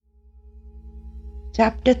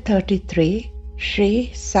Chapter 33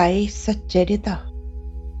 Sri Sai Satcharita.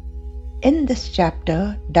 In this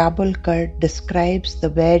chapter, Dabholkar describes the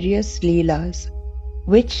various Leelas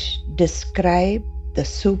which describe the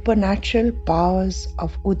supernatural powers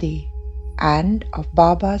of Udi and of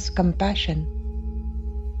Baba's compassion.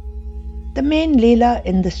 The main Leela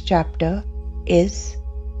in this chapter is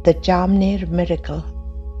the Jamner miracle.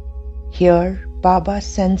 Here, Baba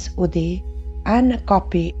sends Udi and a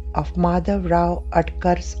copy of Madhav Rao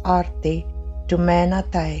Adkar's Aarti to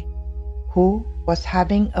Mainatai, who was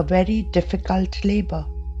having a very difficult labor.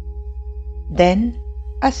 Then,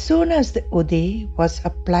 as soon as the Udi was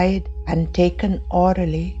applied and taken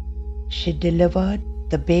orally, she delivered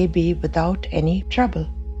the baby without any trouble.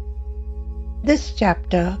 This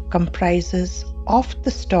chapter comprises of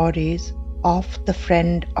the stories of the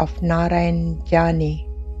friend of Narayan Jani,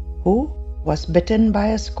 who was bitten by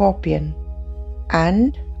a scorpion,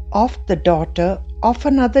 and of the daughter of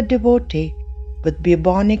another devotee with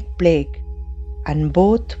bubonic plague, and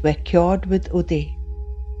both were cured with Udi.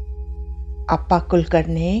 Appa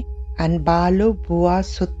Kulkarni and Balu Bua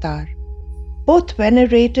Suttar both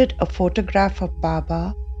venerated a photograph of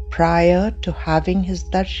Baba prior to having his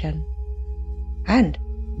darshan, and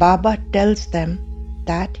Baba tells them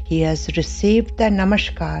that he has received their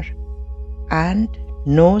namaskar and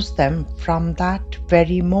knows them from that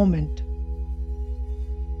very moment.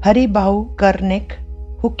 Haribau Karnik,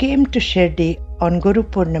 who came to Shirdi on Guru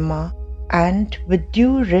Purnima and with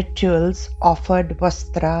due rituals offered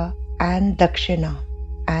vastra and dakshina,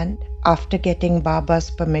 and after getting Baba's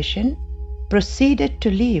permission, proceeded to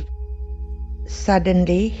leave.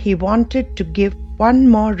 Suddenly he wanted to give 1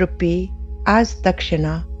 more rupee as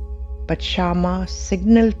dakshina, but Shama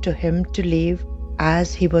signaled to him to leave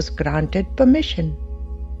as he was granted permission.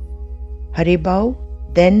 Haribau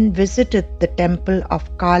then visited the temple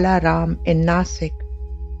of Kala Ram in Nasik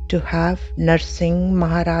to have Narsingh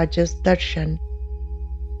Maharaja's darshan,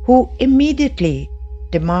 who immediately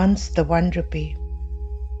demands the 1 rupee.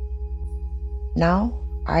 Now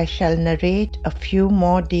I shall narrate a few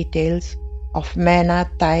more details of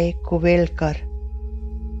Mainatai Kuvelkar.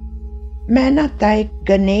 Mainatai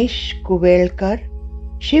Ganesh Kuvelkar,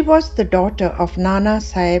 she was the daughter of Nana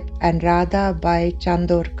Sahib and Radha Bai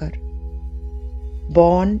Chandorkar,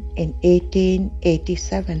 born in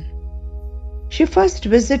 1887. She first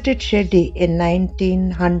visited Shirdi in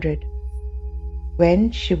 1900, when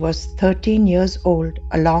she was 13 years old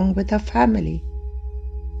along with her family.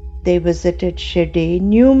 They visited Shirdi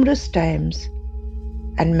numerous times,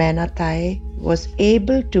 and Mainatai was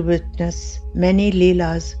able to witness many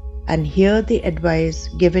Leelas and hear the advice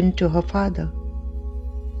given to her father.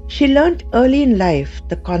 She learnt early in life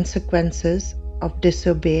the consequences of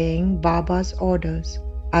disobeying Baba's orders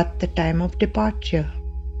at the time of departure.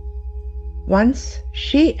 Once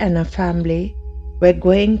she and her family were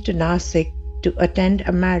going to Nasik to attend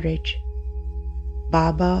a marriage.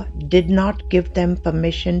 Baba did not give them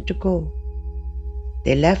permission to go.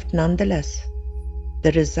 They left nonetheless.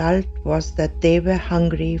 The result was that they were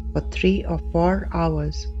hungry for 3 or 4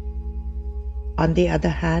 hours. On the other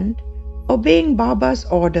hand, obeying Baba's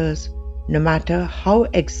orders, no matter how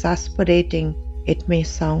exasperating it may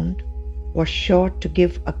sound, was sure to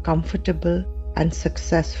give a comfortable and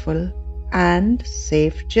successful and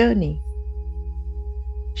safe journey.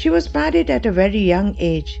 She was married at a very young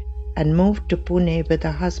age and moved to Pune with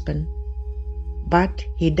her husband, but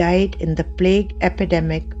he died in the plague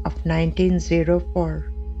epidemic of 1904.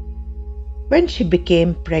 When she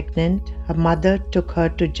became pregnant, her mother took her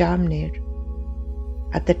to Jamner.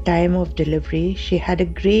 At the time of delivery, she had a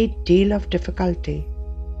great deal of difficulty.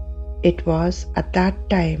 It was at that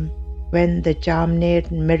time when the Jamner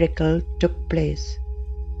miracle took place.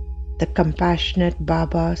 The compassionate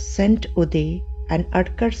Baba sent Udi and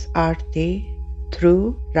Adkar's Aarti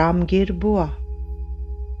through Ramgir Bua.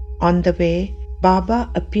 On the way, Baba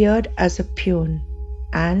appeared as a peon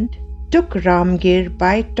and took Ramgir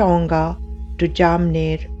by Tonga to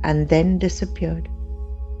Jamner and then disappeared.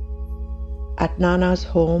 At Nana's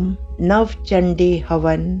home, Nav Chandi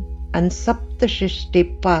Havan and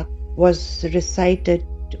Saptashishti Path was recited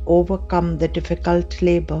to overcome the difficult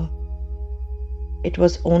labor. It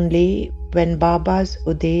was only when Baba's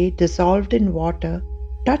Udi dissolved in water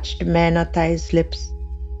touched Mainatai's lips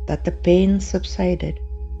that the pain subsided,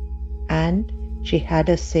 and she had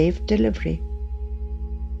a safe delivery.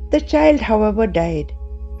 The child, however, died,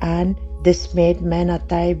 and this made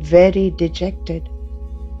Mainatai very dejected.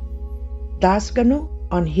 Dasganu,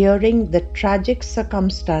 on hearing the tragic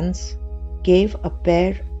circumstance, gave a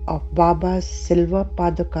pair of Baba's silver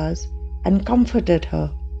padukas and comforted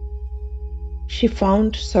her. She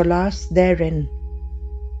found solace therein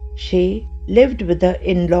She lived with her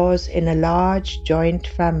in-laws in a large joint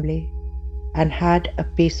family and had a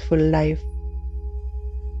peaceful life.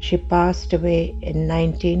 She passed away in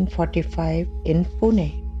 1945 in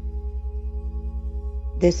Pune.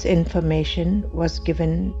 This information was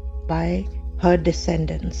given by her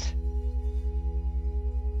descendants.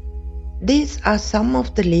 These are some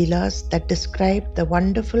of the Leelas that describe the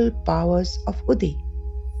wonderful powers of Udi.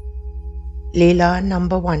 Leela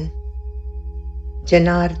number 1.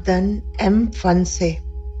 Janardhan M. Fanse.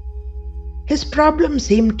 His problem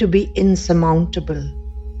seemed to be insurmountable,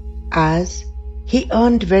 as he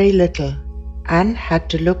earned very little and had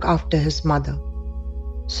to look after his mother.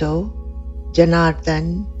 So,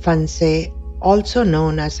 Janardhan Fanse, also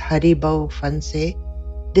known as Haribau Fanse,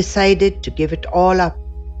 decided to give it all up.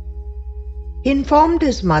 He informed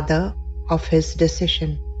his mother of his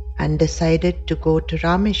decision and decided to go to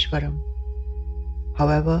Rameshwaram.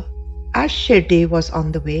 However, as Shirdi was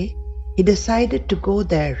on the way, he decided to go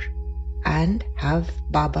there and have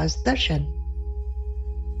Baba's darshan.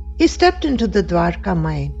 He stepped into the Dwarka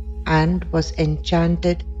mine and was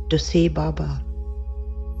enchanted to see Baba.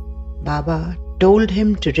 Baba told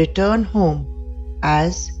him to return home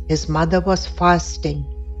as his mother was fasting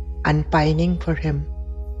and pining for him,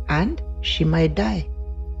 and she might die.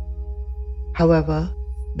 However,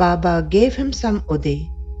 Baba gave him some Udi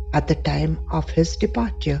at the time of his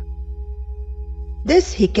departure.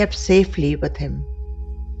 This he kept safely with him.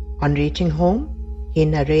 On reaching home, he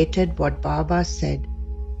narrated what Baba said,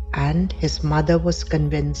 and his mother was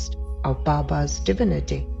convinced of Baba's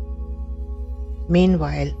divinity.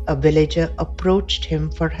 Meanwhile, a villager approached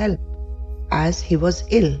him for help as he was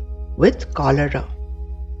ill with cholera.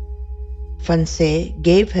 Fanse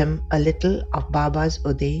gave him a little of Baba's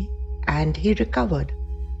Udi and he recovered.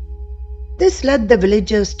 This led the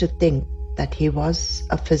villagers to think that he was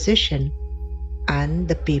a physician, and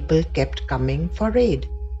the people kept coming for aid.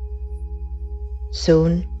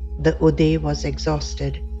 Soon the Udi was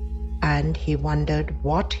exhausted and he wondered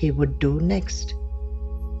what he would do next.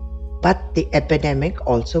 But the epidemic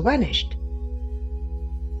also vanished.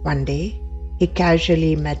 One day, he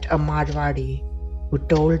casually met a Marwadi who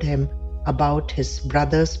told him about his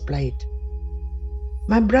brother's plight.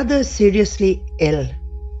 "My brother is seriously ill.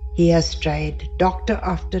 He has tried doctor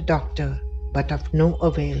after doctor, but of no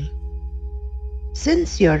avail.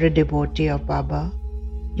 Since you are a devotee of Baba,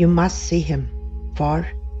 you must see him, for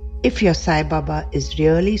if your Sai Baba is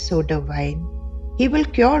really so divine, he will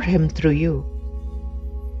cure him through you."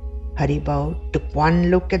 Haribau took one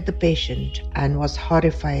look at the patient and was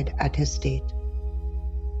horrified at his state.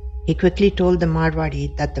 He quickly told the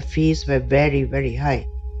Marwadi that the fees were very, very high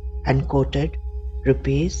and quoted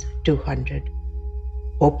rupees 200,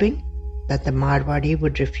 hoping that the Marwadi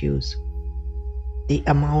would refuse. The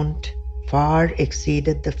amount far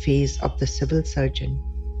exceeded the fees of the civil surgeon.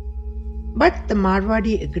 But the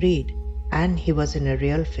Marwadi agreed, and he was in a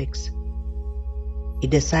real fix. He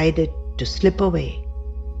decided to slip away,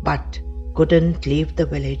 but couldn't leave the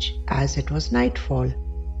village as it was nightfall.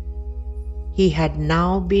 He had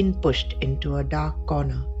now been pushed into a dark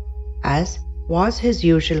corner. As was his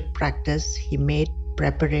usual practice, he made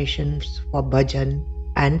preparations for bhajan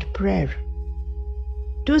and prayer.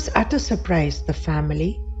 To his utter surprise, the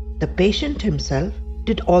family, the patient himself,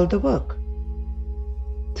 did all the work.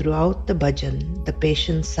 Throughout the bhajan, the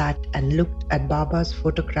patient sat and looked at Baba's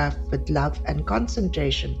photograph with love and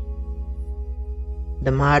concentration.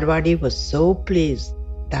 The Marwadi was so pleased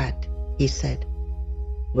that he said,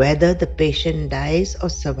 "Whether the patient dies or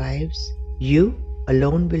survives, you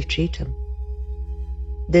alone will treat him."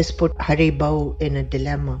 This put Haribau in a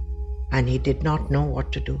dilemma, and he did not know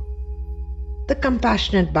what to do. The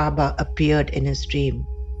compassionate Baba appeared in his dream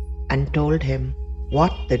and told him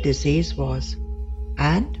what the disease was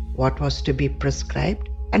and what was to be prescribed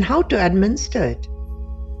and how to administer it.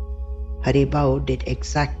 Haribau did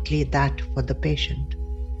exactly that for the patient,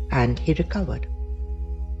 and he recovered.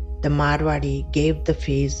 The Marwadi gave the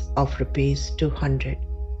fees of rupees 200,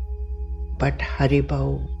 but Haribau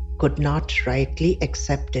could not rightly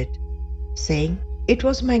accept it, saying, "It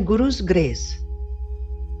was my Guru's grace."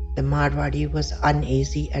 The Marwadi was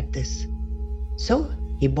uneasy at this, so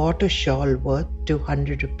he bought a shawl worth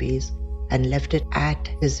 200 rupees and left it at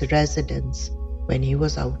his residence when he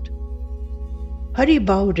was out.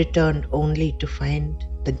 Haribau returned only to find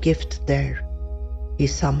the gift there. He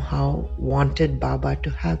somehow wanted Baba to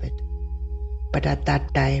have it, but at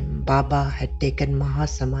that time Baba had taken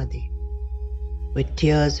Mahasamadhi. With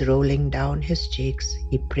tears rolling down his cheeks,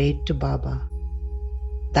 he prayed to Baba.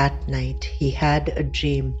 That night he had a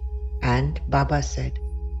dream, and Baba said,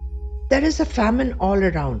 "There is a famine all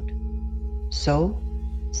around. So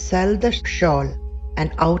Sell the shawl,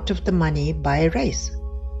 and out of the money buy rice.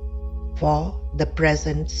 For the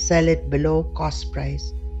present sell it below cost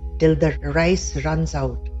price till the rice runs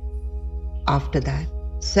out. After that,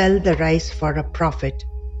 sell the rice for a profit,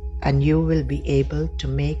 and you will be able to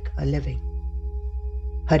make a living.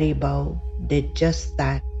 Haribau did just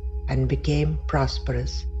that and became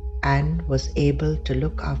prosperous and was able to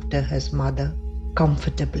look after his mother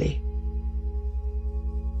comfortably.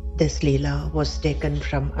 This Leela was taken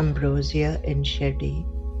from Ambrosia in Shirdi,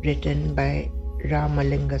 written by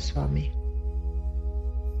Ramalinga Swami.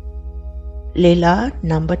 Leela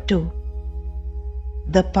number 2.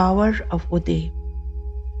 The Power of Udi.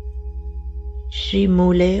 Sri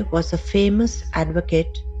Mule was a famous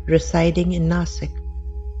advocate residing in Nasik.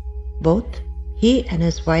 Both he and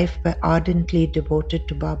his wife were ardently devoted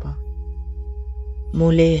to Baba.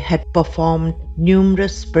 Mule had performed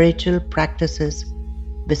numerous spiritual practices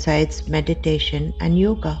besides meditation and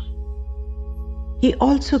yoga. He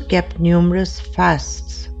also kept numerous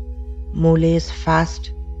fasts. Mule's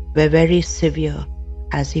fasts were very severe,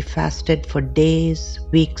 as he fasted for days,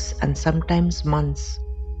 weeks, and sometimes months.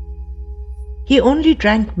 He only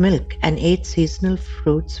drank milk and ate seasonal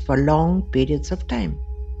fruits for long periods of time.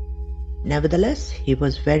 Nevertheless, he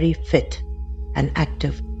was very fit and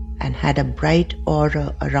active and had a bright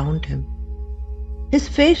aura around him. His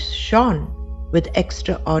face shone with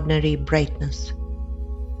extraordinary brightness.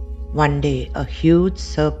 One day, a huge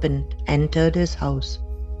serpent entered his house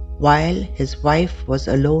while his wife was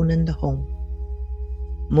alone in the home.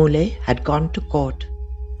 Mule had gone to court,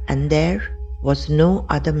 and there was no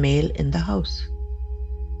other male in the house.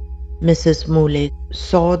 Mrs. Mule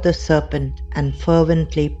saw the serpent and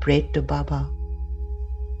fervently prayed to Baba.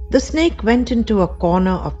 The snake went into a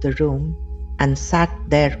corner of the room and sat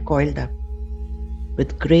there coiled up.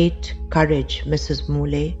 With great courage, Mrs.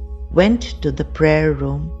 Mule went to the prayer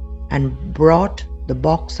room and brought the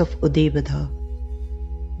box of Udi with her.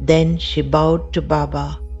 Then she bowed to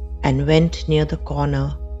Baba and went near the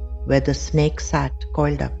corner where the snake sat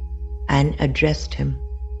coiled up and addressed him.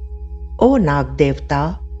 O Nag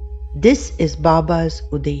Devta, this is Baba's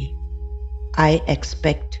Udi. I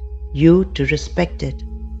expect you to respect it.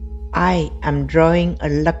 I am drawing a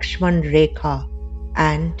Lakshman Rekha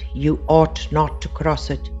and you ought not to cross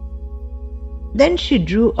it. Then she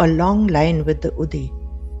drew a long line with the Udi.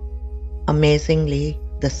 Amazingly,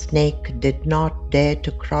 the snake did not dare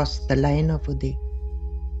to cross the line of Udi.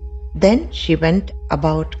 Then she went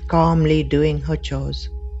about calmly doing her chores.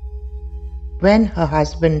 When her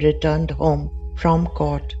husband returned home from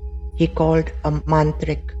court, he called a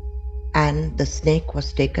mantrik, and the snake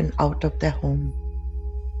was taken out of their home.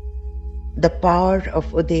 The power of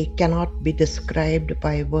Udi cannot be described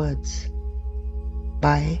by words.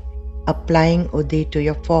 By applying Udi to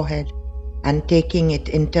your forehead and taking it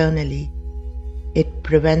internally, it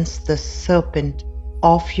prevents the serpent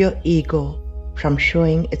of your ego from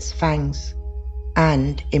showing its fangs,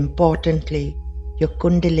 and importantly, your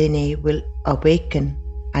Kundalini will awaken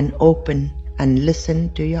and open and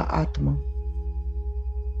listen to your Atma.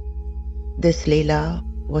 This Leela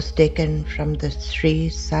was taken from the Sri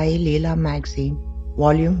Sai Leela magazine,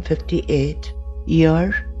 volume 58,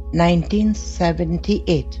 year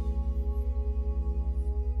 1978.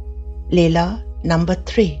 Leela number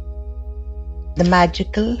 3. The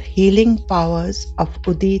magical healing powers of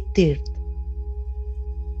Udi Tirth.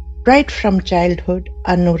 Right from childhood,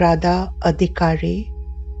 Anuradha Adhikari,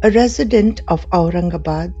 a resident of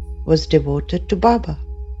Aurangabad, was devoted to Baba.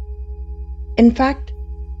 In fact,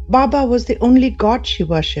 Baba was the only god she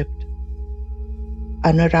worshipped.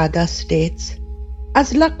 Anuradha states,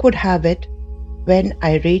 as luck would have it, when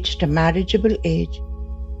I reached a marriageable age,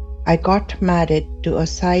 I got married to a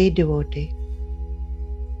Sai devotee.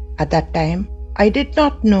 At that time, I did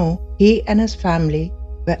not know he and his family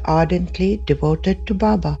were ardently devoted to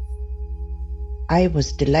Baba. I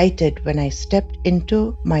was delighted when I stepped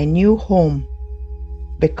into my new home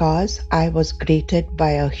because I was greeted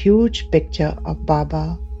by a huge picture of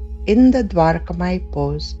Baba in the Dwarkamai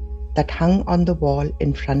pose that hung on the wall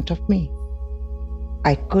in front of me.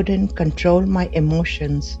 I couldn't control my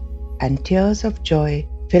emotions and tears of joy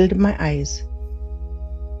filled my eyes.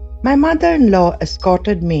 My mother-in-law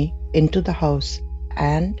escorted me into the house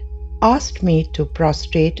and asked me to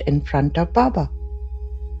prostrate in front of Baba.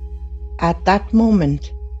 At that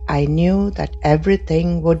moment, I knew that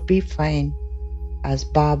everything would be fine, as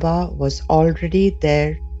Baba was already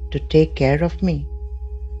there to take care of me.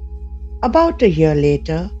 About a year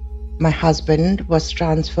later, my husband was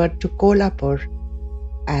transferred to Kolhapur,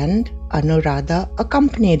 and Anuradha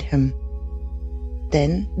accompanied him.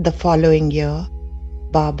 Then, the following year,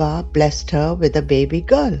 Baba blessed her with a baby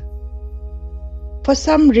girl. For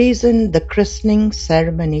some reason, the christening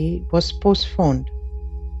ceremony was postponed.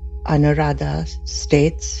 Anuradha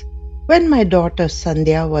states, "When my daughter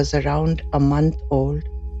Sandhya was around a month old,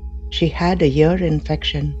 she had a ear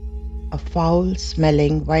infection. A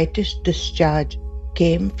foul-smelling whitish discharge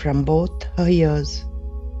came from both her ears.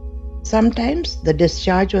 Sometimes the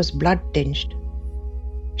discharge was blood-tinged.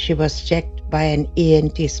 She was checked by an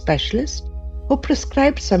ENT specialist who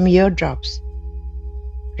prescribed some ear drops.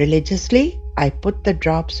 Religiously, I put the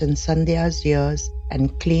drops in Sandhya's ears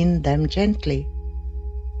and cleaned them gently.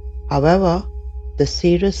 However, the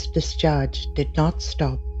serous discharge did not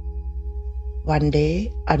stop. One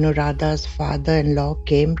day, Anuradha's father-in-law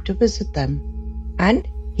came to visit them, and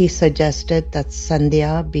he suggested that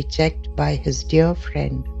Sandhya be checked by his dear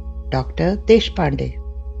friend, Dr. Deshpande.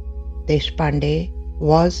 Deshpande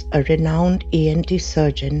was a renowned ENT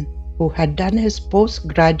surgeon who had done his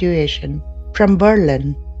post-graduation from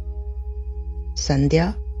Berlin.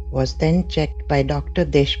 Sandhya was then checked by Dr.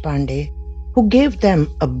 Deshpande, who gave them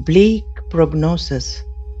a bleak prognosis.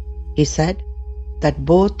 He said that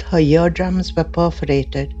both her eardrums were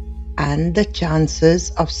perforated and the chances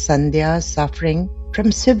of Sandhya suffering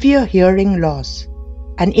from severe hearing loss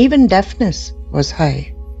and even deafness was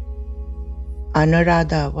high.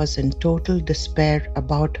 Anuradha was in total despair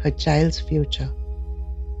about her child's future.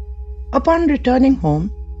 Upon returning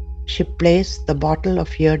home, she placed the bottle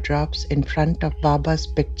of eardrops in front of Baba's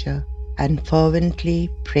picture and fervently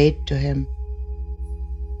prayed to him,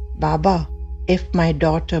 "Baba, if my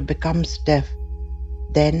daughter becomes deaf,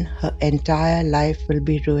 then her entire life will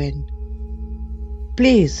be ruined.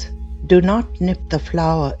 Please do not nip the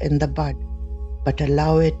flower in the bud, but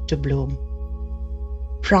allow it to bloom.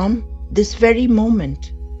 From this very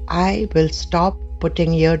moment, I will stop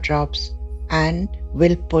putting eardrops and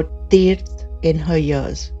will put teeth in her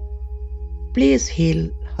ears. Please heal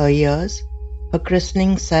her ears. Her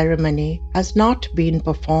christening ceremony has not been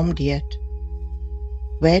performed yet.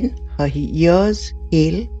 When her ears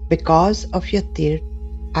heal because of your teeth,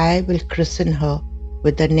 I will christen her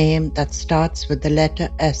with a name that starts with the letter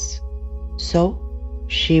S, so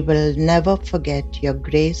she will never forget your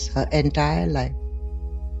grace her entire life."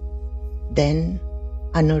 Then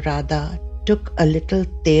Anuradha took a little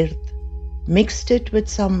tirth, mixed it with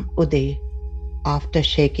some udai. After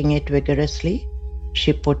shaking it vigorously,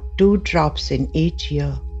 she put 2 drops in each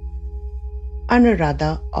ear.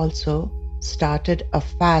 Anuradha also started a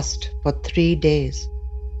fast for 3 days,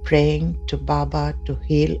 praying to Baba to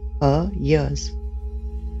heal her ears.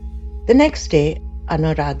 The next day,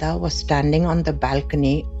 Anuradha was standing on the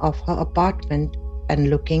balcony of her apartment and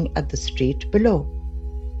looking at the street below,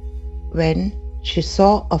 when she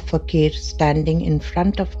saw a fakir standing in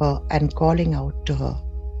front of her and calling out to her,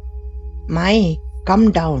 "Mai,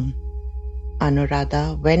 come down." Anuradha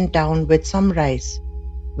went down with some rice,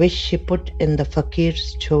 which she put in the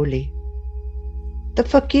fakir's choli. The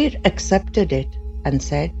fakir accepted it and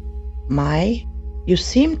said, "Mai, you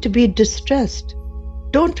seem to be distressed.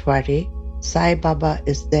 Don't worry, Sai Baba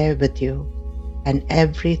is there with you, and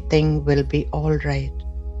everything will be all right."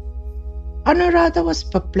 Anuradha was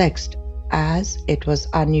perplexed, as it was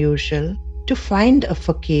unusual to find a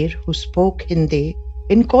fakir who spoke Hindi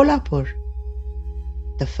in Kolhapur.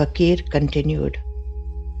 The fakir continued,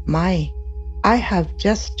 "Mai, I have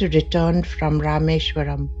just returned from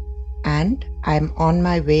Rameshwaram and I am on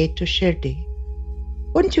my way to Shirdi.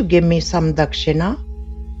 Won't you give me some dakshina?"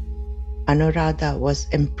 Anuradha was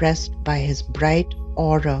impressed by his bright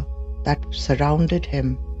aura that surrounded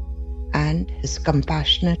him and his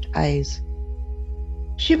compassionate eyes.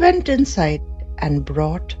 She went inside and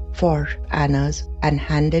brought 4 annas and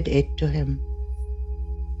handed it to him.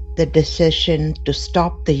 The decision to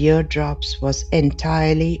stop the eardrops was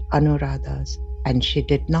entirely Anuradha's, and she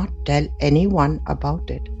did not tell anyone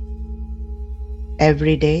about it.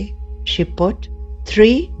 Every day, she put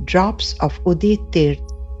 3 drops of Udi Tirth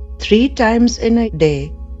 3 times in a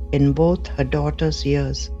day in both her daughter's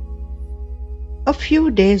ears. A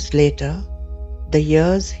few days later, the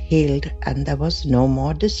ears healed and there was no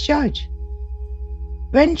more discharge.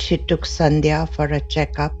 When she took Sandhya for a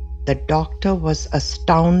checkup, the doctor was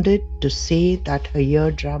astounded to see that her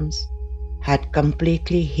eardrums had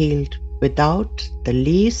completely healed without the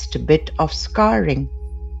least bit of scarring.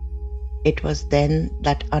 It was then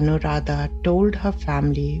that Anuradha told her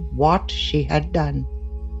family what she had done.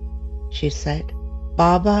 She said,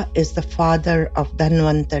 "Baba is the father of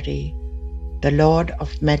Dhanvantari, the Lord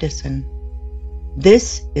of medicine.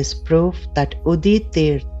 This is proof that Udi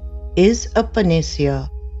Tirth is a panacea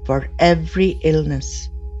for every illness.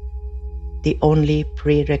 The only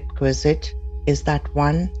prerequisite is that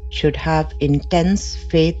one should have intense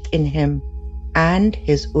faith in him and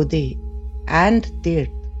his Udi and Tirth.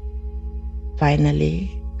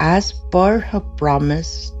 Finally, as per her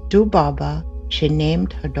promise to Baba, she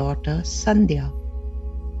named her daughter Sandhya.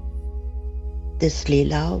 This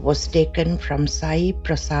Leela was taken from Sai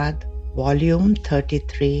Prasad, Volume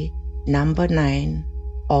 33, Number 9,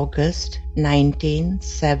 August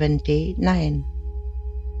 1979.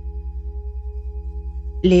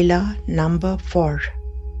 Leela number 4.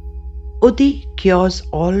 Udi cures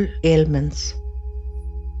all ailments.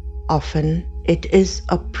 Often it is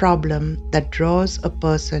a problem that draws a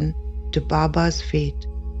person to Baba's feet,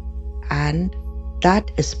 and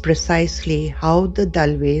that is precisely how the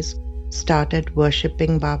Dalwes started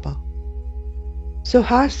worshipping Baba.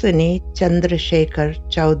 Suhasini Chandrasekhar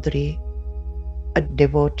Chaudhary, a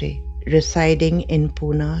devotee residing in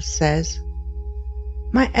Pune, says,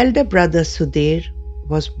 "My elder brother Sudhir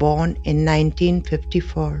was born in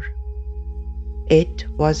 1954. It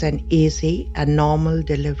was an easy and normal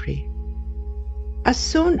delivery. As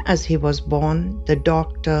soon as he was born, the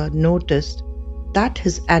doctor noticed that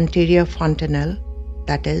his anterior fontanelle,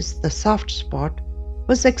 that is, the soft spot,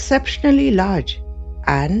 was exceptionally large,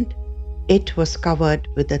 and it was covered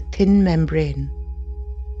with a thin membrane.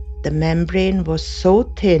 The membrane was so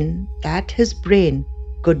thin that his brain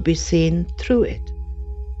could be seen through it.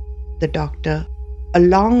 The doctor,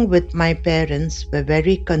 along with my parents, were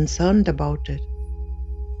very concerned about it,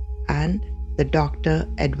 and the doctor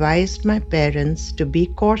advised my parents to be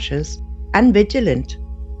cautious and vigilant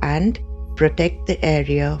and protect the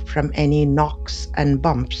area from any knocks and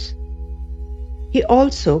bumps. He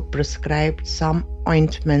also prescribed some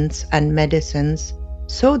ointments and medicines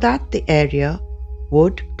so that the area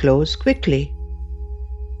would close quickly.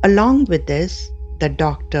 Along with this, the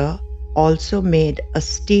doctor also made a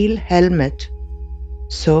steel helmet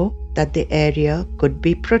so that the area could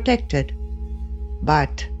be protected.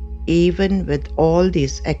 But even with all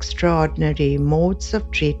these extraordinary modes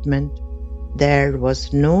of treatment, there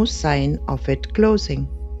was no sign of it closing.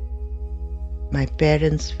 My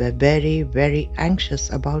parents were very, very anxious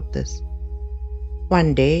about this.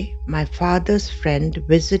 One day, my father's friend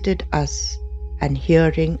visited us, and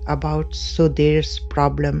hearing about Sudhir's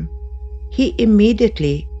problem, he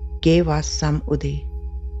immediately gave us some Udi.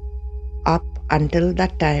 Up until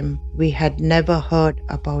that time, we had never heard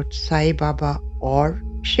about Sai Baba or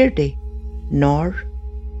Shirdi, nor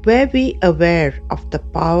were we aware of the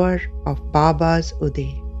power of Baba's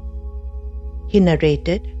Udi. He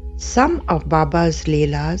narrated some of Baba's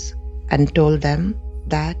Leelas and told them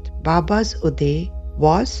that Baba's Udi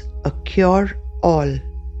was a cure-all.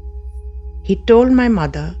 He told my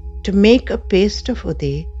mother to make a paste of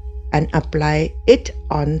Udi and apply it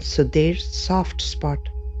on Sudhir's soft spot.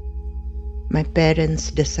 My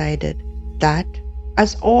parents decided that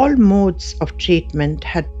as all modes of treatment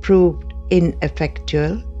had proved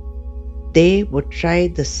ineffectual, they would try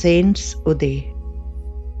the saint's Udi.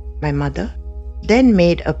 My mother then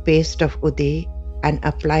made a paste of Udi and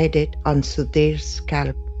applied it on Sudhir's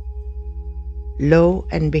scalp. Lo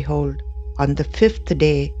and behold, on the 5th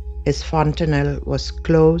day, his fontanelle was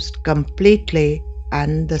closed completely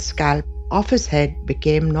and the scalp of his head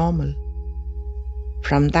became normal.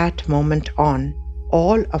 From that moment on,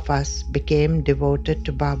 all of us became devoted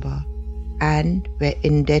to Baba and were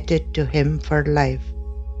indebted to him for life.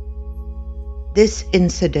 This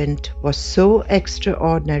incident was so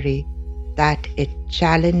extraordinary that it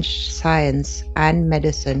challenged science and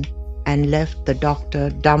medicine and left the doctor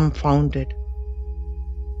dumbfounded.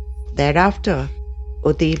 Thereafter,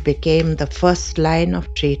 Udi became the first line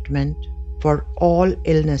of treatment for all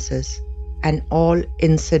illnesses and all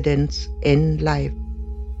incidents in life.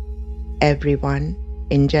 Everyone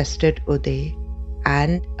ingested Udi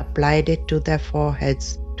and applied it to their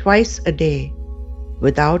foreheads twice a day.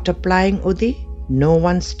 Without applying Udi, no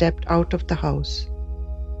one stepped out of the house.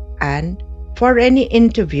 And for any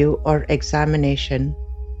interview or examination,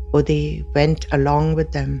 Udi went along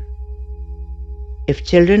with them. If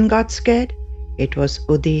children got scared, it was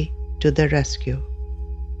Udi to the rescue.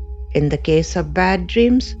 In the case of bad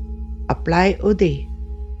dreams, apply Udi.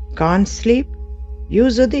 Can't sleep?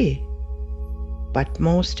 Use Udi. But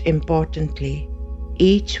most importantly,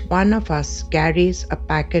 each one of us carries a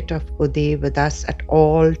packet of Udi with us at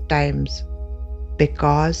all times,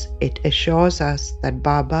 because it assures us that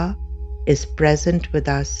Baba is present with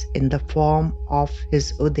us in the form of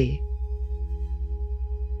his Udi.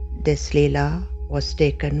 This Leela was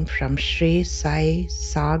taken from Sri Sai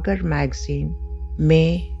Sagar magazine,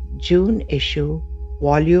 May-June issue,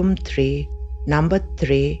 Volume 3, Number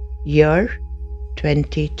 3, Year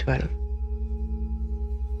 2012.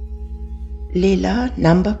 Leela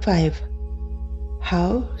number 5.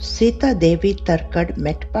 How Sita Devi Tarkad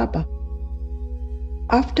met Baba.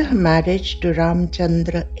 After her marriage to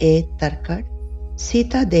Ramchandra A. Tarkad,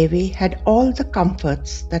 Sita Devi had all the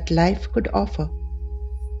comforts that life could offer.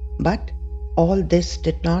 But all this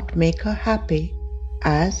did not make her happy,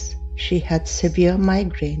 as she had severe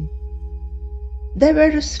migraine. There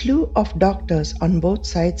were a slew of doctors on both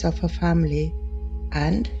sides of her family,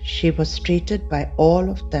 and she was treated by all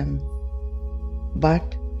of them.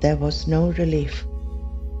 But there was no relief.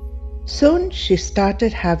 Soon she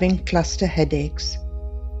started having cluster headaches.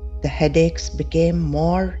 The headaches became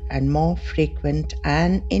more and more frequent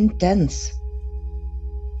and intense.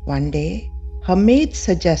 One day, her maid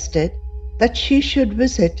suggested that she should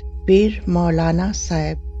visit Pir Maulana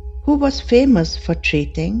Sahib, who was famous for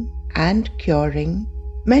treating and curing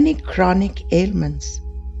many chronic ailments.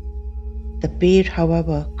 The Pir,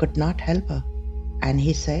 however, could not help her, and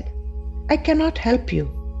he said, "I cannot help you,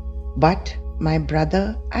 but my brother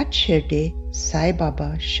at Shirdi, Sai Baba,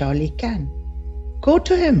 surely can. Go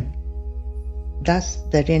to him." Thus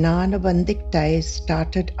the Rinanabandik ties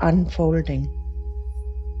started unfolding.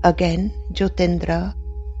 Again, Jyotindra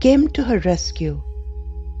came to her rescue.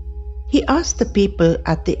 He asked the people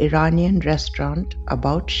at the Iranian restaurant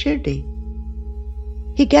about Shirdi.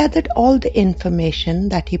 He gathered all the information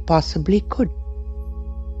that he possibly could.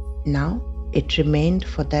 Now it remained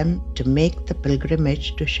for them to make the pilgrimage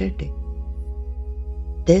to Shirdi.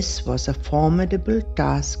 This was a formidable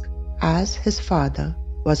task, as his father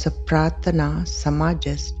was a Prarthana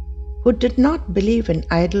Samajist who did not believe in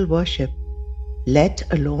idol worship, let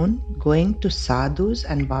alone going to sadhus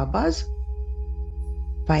and babas.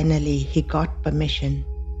 Finally, he got permission,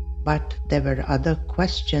 but there were other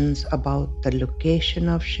questions about the location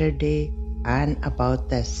of Shirdi and about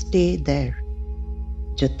their stay there.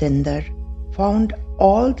 Jyotinder found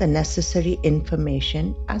all the necessary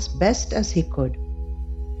information as best as he could.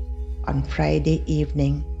 On Friday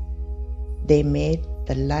evening, they made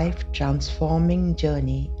the life-transforming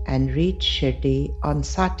journey and reached Shirdi on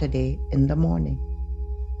Saturday in the morning.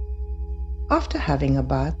 After having a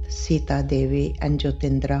bath, Sita Devi and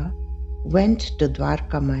Jyotindra went to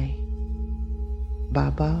Dwarkamai.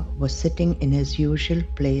 Baba was sitting in his usual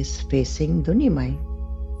place facing Dunimai.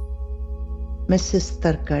 Mrs.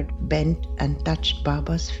 Tarkad bent and touched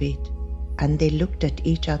Baba's feet, and they looked at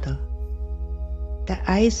each other. Their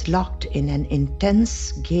eyes locked in an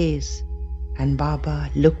intense gaze, and Baba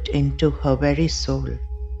looked into her very soul.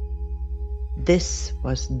 This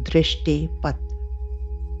was Drishti Pat.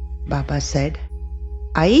 Baba said,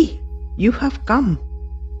 "Ai, you have come.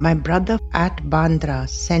 My brother at Bandra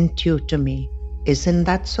sent you to me. Isn't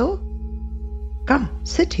that so? Come,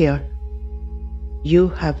 sit here. You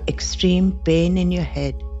have extreme pain in your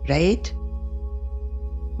head, right?"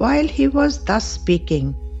 While he was thus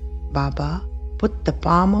speaking, Baba put the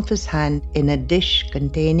palm of his hand in a dish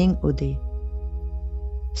containing udi.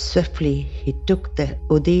 Swiftly he took the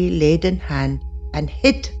udi-laden hand and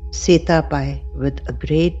hit Sitabai with a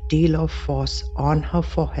great deal of force on her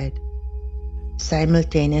forehead.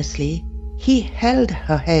 Simultaneously, he held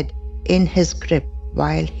her head in his grip.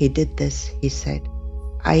 While he did this, he said,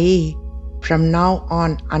 "Ai, from now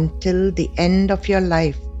on until the end of your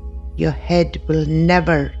life, your head will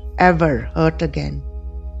never ever hurt again.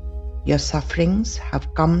 Your sufferings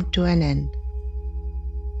have come to an end."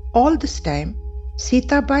 All this time,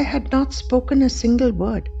 Sitabai had not spoken a single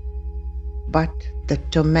word, but the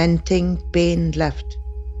tormenting pain left.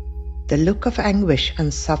 The look of anguish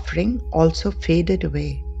and suffering also faded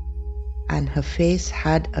away, and her face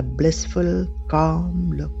had a blissful,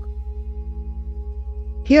 calm look.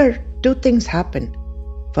 Here, two things happened.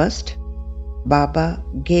 First, Baba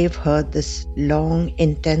gave her this long,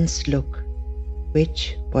 intense look,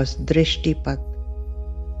 which was Drishtipat.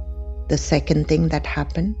 The second thing that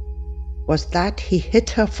happened was that he hit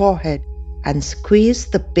her forehead and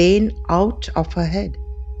squeezed the pain out of her head.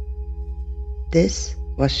 This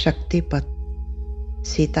was Shaktipat.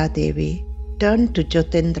 Sita Devi turned to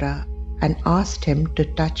Jyotindra and asked him to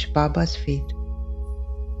touch Baba's feet.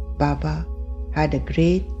 Baba had a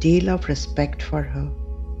great deal of respect for her.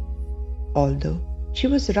 Although she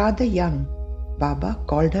was rather young, Baba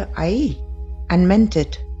called her Ai and meant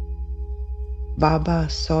it. Baba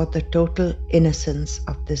saw the total innocence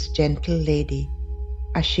of this gentle lady,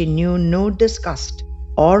 as she knew no disgust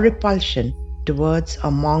or repulsion towards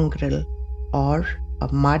a mongrel or a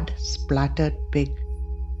mud-splattered pig,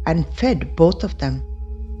 and fed both of them.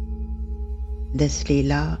 This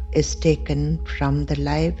Leela is taken from the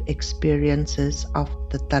live experiences of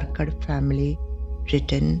the Tarkad family,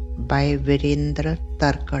 written by Virendra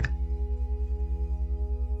Tarkad.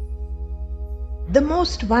 The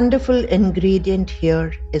most wonderful ingredient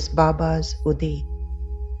here is Baba's Udi.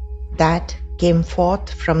 That came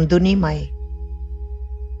forth from Dunimai.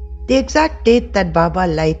 The exact date that Baba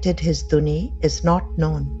lighted his Duni is not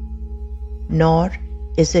known, nor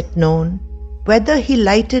is it known whether he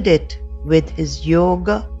lighted it with his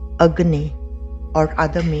Yoga Agni or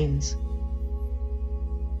other means.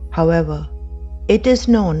 However, it is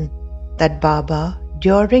known that Baba,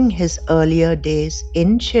 during his earlier days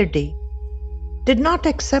in Shirdi, did not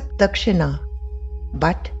accept dakshina,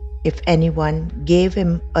 but if anyone gave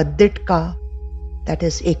him a ditka, that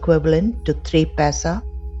is equivalent to 3 paisa,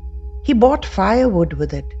 he bought firewood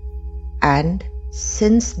with it, and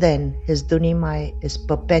since then his Dunimai is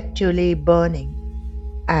perpetually burning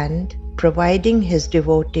and providing his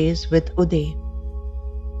devotees with Udi.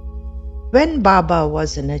 When Baba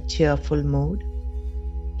was in a cheerful mood,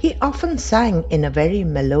 he often sang in a very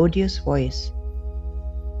melodious voice,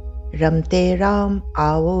 Ramte Ram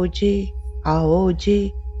Aoji,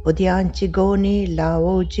 Aoji, Udyanchi Goni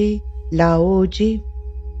Laoji, Laoji.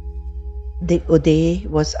 The Udi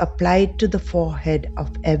was applied to the forehead of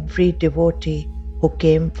every devotee who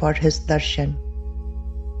came for his darshan.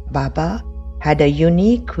 Baba had a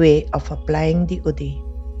unique way of applying the Udi.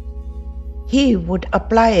 He would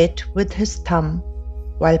apply it with his thumb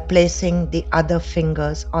while placing the other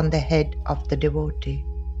fingers on the head of the devotee,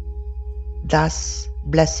 thus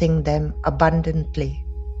blessing them abundantly.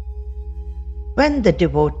 When the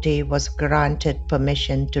devotee was granted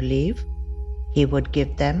permission to leave, he would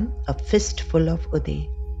give them a fistful of Udi.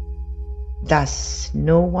 Thus,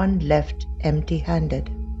 no one left empty-handed.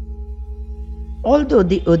 Although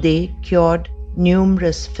the Udi cured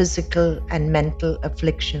numerous physical and mental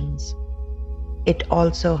afflictions, it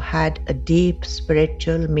also had a deep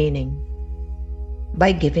spiritual meaning.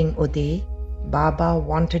 By giving Udi, Baba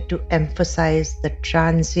wanted to emphasize the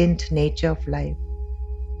transient nature of life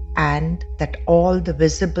and that all the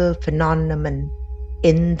visible phenomena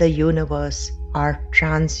in the universe are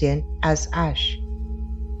transient as ash.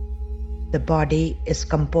 The body is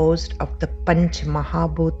composed of the Panch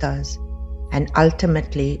Mahabhutas and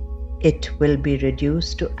ultimately it will be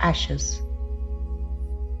reduced to ashes.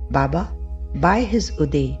 Baba, by his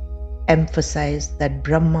Udi, emphasized that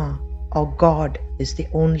Brahma or God is the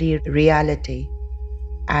only reality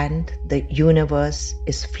and the universe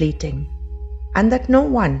is fleeting, and that no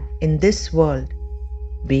one in this world,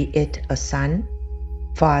 be it a son,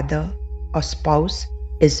 father, or spouse,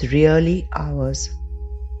 is really ours.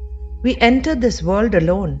 We enter this world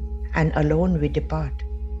alone, and alone we depart.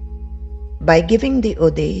 By giving the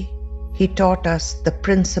Udi, he taught us the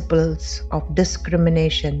principles of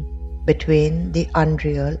discrimination between the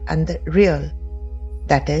unreal and the real,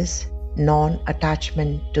 that is,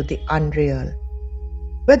 non-attachment to the unreal.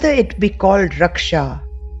 Whether it be called Raksha,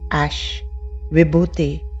 Ash,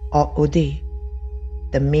 Vibhuti, or Udi,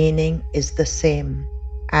 the meaning is the same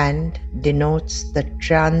and denotes the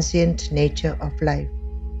transient nature of life.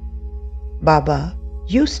 Baba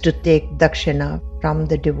used to take dakshina from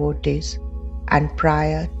the devotees, and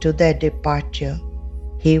prior to their departure,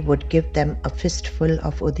 he would give them a fistful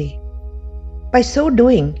of Udi. By so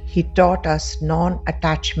doing, he taught us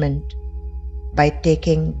non-attachment by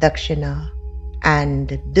taking dakshina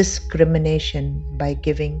and discrimination by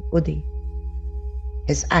giving Udi.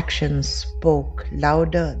 His actions spoke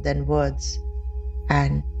louder than words,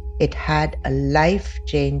 and it had a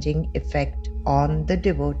life-changing effect on the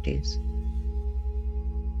devotees.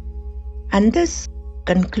 And this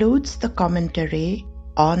concludes the commentary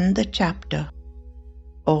on the chapter.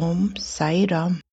 Om Sai Ram.